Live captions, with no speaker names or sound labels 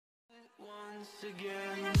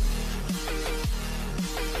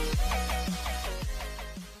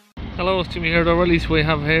Hello, it's Jimmy here. The release we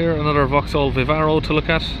have here another Vauxhall Vivaro to look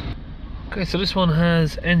at. Okay, so this one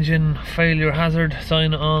has engine failure hazard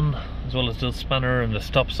sign on, as well as the spanner and the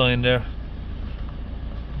stop sign there.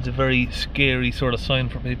 It's a very scary sort of sign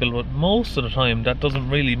for people, but most of the time that doesn't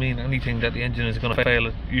really mean anything that the engine is going to fail.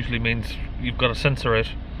 It usually means you've got a sensor out.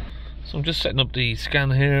 So I'm just setting up the scan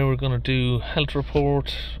here. We're going to do health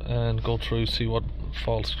report and go through, see what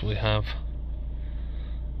faults we have.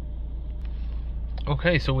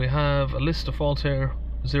 Okay, so we have a list of faults here.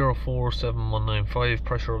 047195,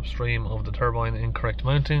 pressure upstream of the turbine, incorrect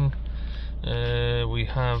mounting. We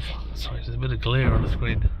have, sorry, there's a bit of glare on the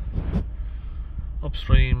screen.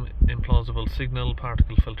 Upstream, implausible signal,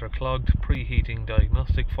 particle filter clogged, preheating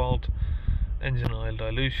diagnostic fault, engine oil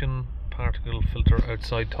dilution, particle filter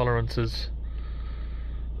outside tolerances,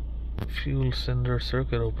 fuel cylinder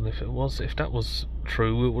circuit open. If that was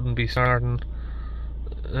true, it wouldn't be starting.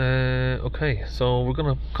 Okay, so we're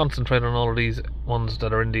going to concentrate on all of these ones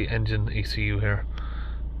that are in the engine ECU here.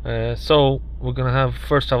 So we're going to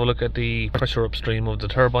first have a look at the pressure upstream of the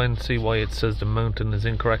turbine, see why it says the mounting is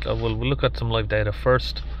incorrect. We'll look at some live data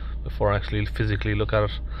first before I actually physically look at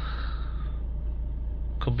it.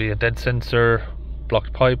 Could be a dead sensor,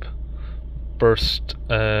 blocked pipe, burst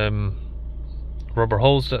rubber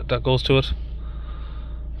hose that goes to it.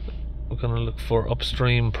 We're going to look for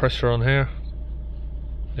upstream pressure on here.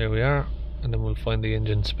 There we are, and then we'll find the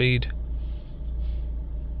engine speed.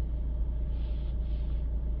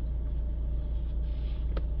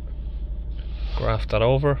 Graph that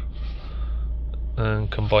over and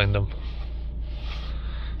combine them.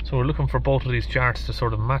 So we're looking for both of these charts to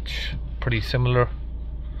sort of match, pretty similar.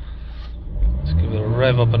 Let's give it a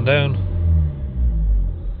rev up and down.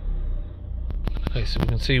 Okay, so we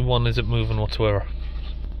can see one isn't moving whatsoever.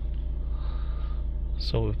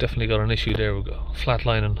 So we've definitely got an issue there. We've got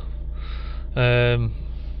flatlining.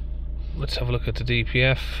 Let's have a look at the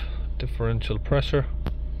DPF, differential pressure,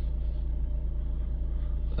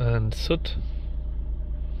 and soot.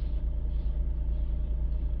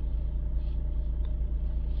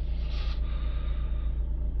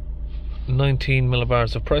 $19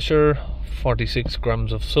 millibars of pressure, 46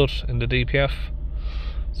 grams of soot in the DPF,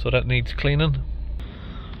 so that needs cleaning.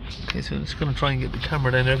 Okay, so I'm just going to try and get the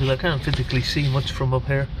camera down there because I can't physically see much from up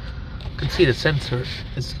here. I can see the sensor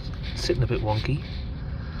is sitting a bit wonky.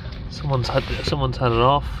 Someone's had it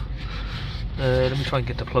off. Let me try and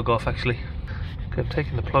get the plug off actually. Okay, I've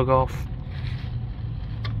taken the plug off.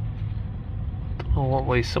 Don't know what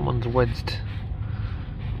way someone's wedged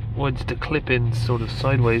the clip in sort of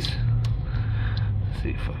sideways. Let's see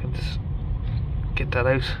if I can just get that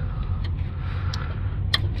out.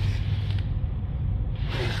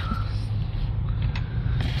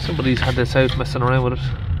 Somebody's had this out messing around with it.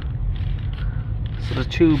 So the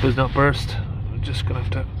tube is not burst. I'm just going to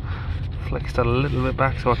have to flex that a little bit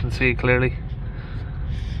back so I can see it clearly.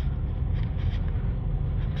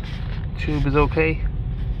 Tube is okay.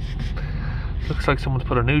 Looks like someone's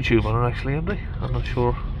put a new tube on it actually, haven't they? I'm not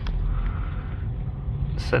sure.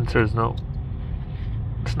 The sensor is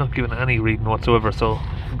it's not giving any reading whatsoever, so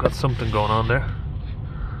we've got something going on there.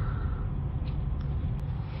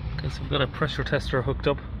 Okay, so we've got a pressure tester hooked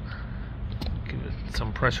up. Give it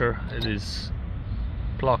some pressure. It is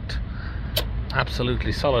blocked,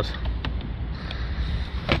 absolutely solid.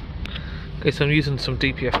 Okay, so I'm using some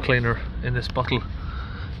DPF cleaner in this bottle,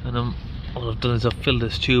 and what I've done is I've filled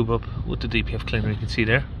this tube up with the DPF cleaner. You can see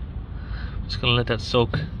there. I'm just going to let that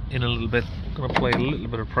soak in a little bit. I'm going to apply a little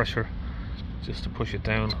bit of pressure just to push it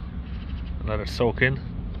down and let it soak in.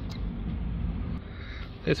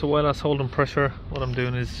 Okay, so while that's holding pressure, what I'm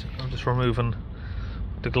doing is I'm just removing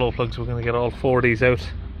the glow plugs. We're going to get all 4 of these out. So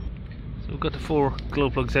we've got the 4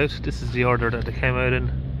 glow plugs out. This is the order that they came out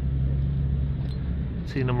in.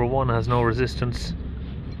 See, number 1 has no resistance.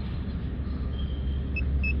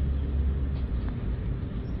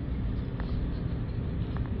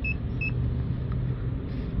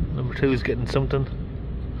 Number 2 is getting something.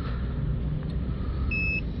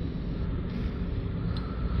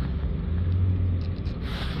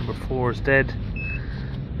 Number 4 is dead,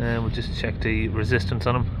 and we'll just check the resistance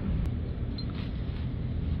on them.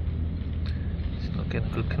 It's not getting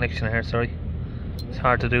a good connection here, sorry. It's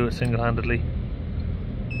hard to do it single-handedly.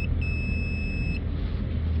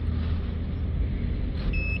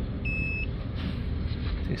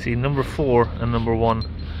 You see number 4 and number 1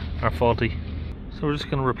 are faulty. So we're just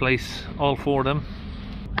going to replace all 4 of them.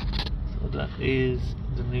 So that is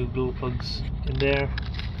the new glow plugs in there.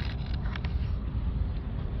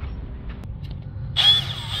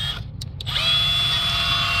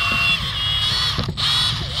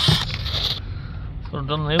 I've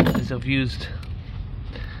done now is I've used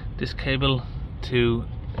this cable to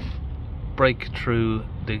break through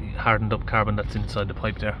the hardened up carbon that's inside the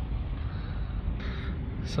pipe there.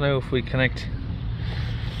 So now if we connect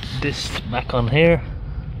this back on here,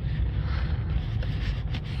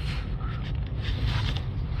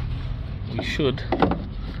 we should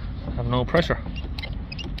have no pressure.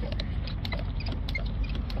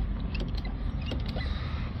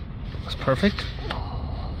 That's perfect.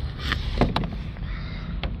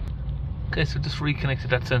 Okay, so just reconnected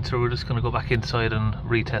that sensor. We're just going to go back inside and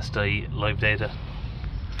retest the live data.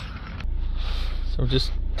 So we're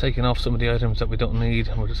just taking off some of the items that we don't need,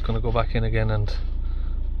 and we're just going to go back in again and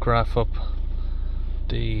graph up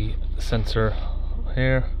the sensor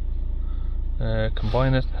here,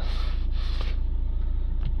 combine it.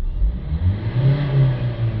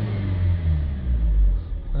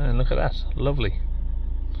 And look at that, lovely.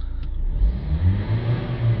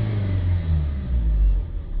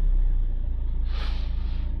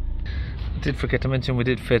 I did forget to mention we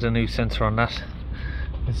did fit a new sensor on that.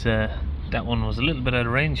 That one was a little bit out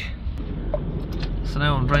of range. So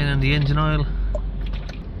now I'm draining the engine oil.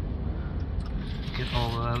 Get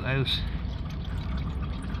all of that out.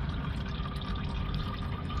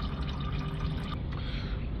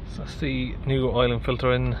 So that's the new oil and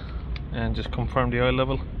filter in, and just confirm the oil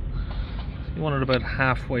level. You want it about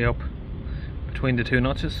halfway up between the two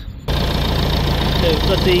notches. Okay, we've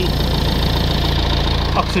got the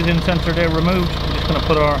oxygen sensor there removed. We're just going to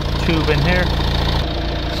put our tube in here.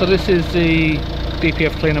 So this is the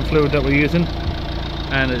DPF cleaning fluid that we're using,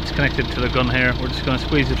 and it's connected to the gun here. We're just going to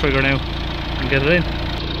squeeze the trigger now and get it in.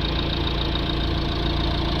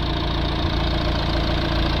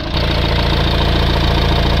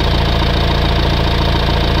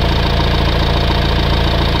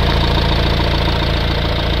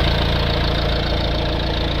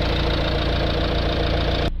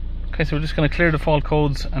 Okay, so we're just going to clear the fault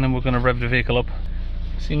codes and then we're going to rev the vehicle up.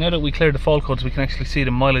 See, now that we cleared the fault codes, we can actually see the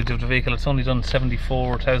mileage of the vehicle. It's only done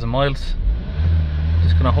 74,000 miles.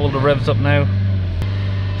 Just going to hold the revs up now.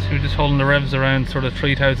 So we're just holding the revs around sort of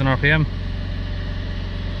 3,000 RPM.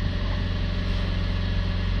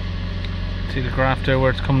 See the graph there where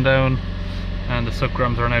it's come down, and the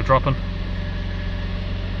subgrams are now dropping.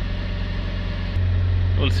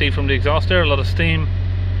 We'll see from the exhaust there, a lot of steam.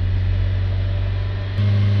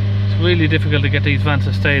 Really difficult to get these vans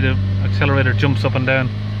to stay. The accelerator jumps up and down.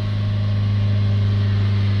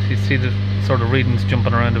 So you see the sort of readings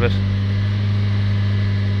jumping around a bit.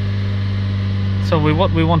 So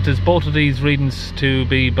what we want is both of these readings to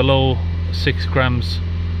be below 6 grams,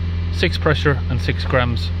 6 pressure and 6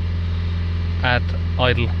 grams at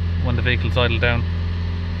idle, when the vehicle's idle down.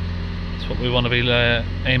 That's what we want to be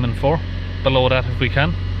aiming for, below that if we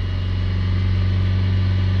can.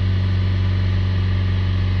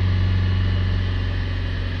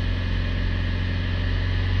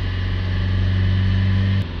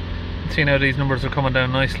 See, now these numbers are coming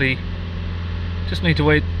down nicely. Just need to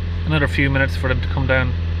wait another few minutes for them to come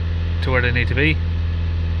down to where they need to be.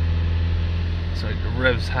 So the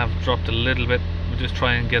revs have dropped a little bit. We'll just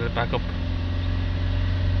try and get it back up.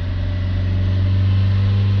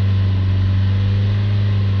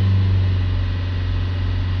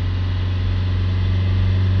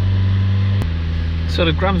 So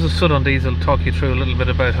the grams of soot on these, I'll talk you through a little bit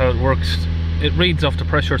about how it works. It reads off the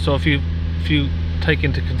pressure, so if you take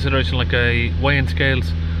into consideration like a weighing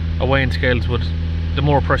scales would, the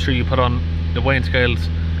more pressure you put on the weighing scales,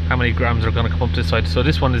 how many grams are going to come up this side. So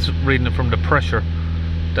this one is reading it from the pressure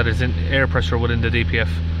that is in air pressure within the DPF.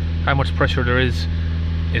 How much pressure there is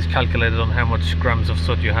calculated on how much grams of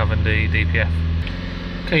soot you have in the DPF.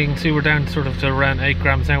 Okay, you can see we're down sort of to around 8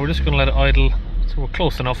 grams now. We're just going to let it idle, so we're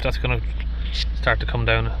close enough. That's going to start to come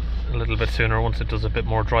down a little bit sooner once it does a bit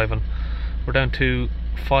more driving. We're down to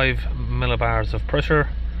 5 millibars of pressure,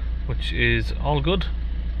 which is all good.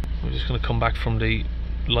 We're just going to come back from the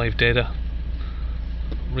live data,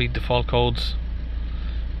 read the fault codes,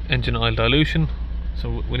 engine oil dilution.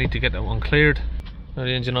 So we need to get that one cleared. Now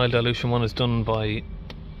the engine oil dilution one is done by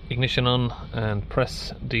ignition on and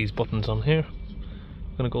press these buttons on here.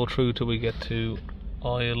 I'm going to go through till we get to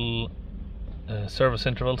oil service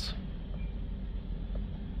intervals.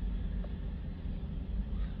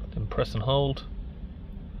 Then press and hold.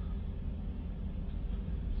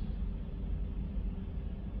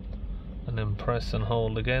 And then press and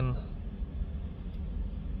hold again.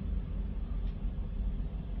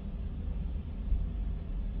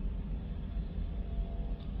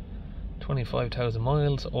 $25,000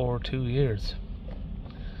 miles or 2 years.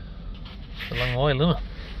 It's a long while, isn't it?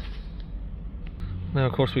 Now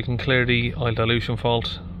of course we can clear the oil dilution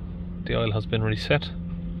fault the oil has been reset.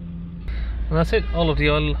 And that's it, all of the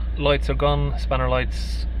oil lights are gone, spanner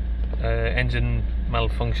lights, engine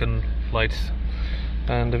malfunction lights,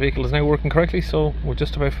 and the vehicle is now working correctly, so we're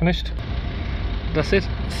just about finished. That's it,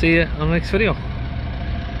 see you on the next video.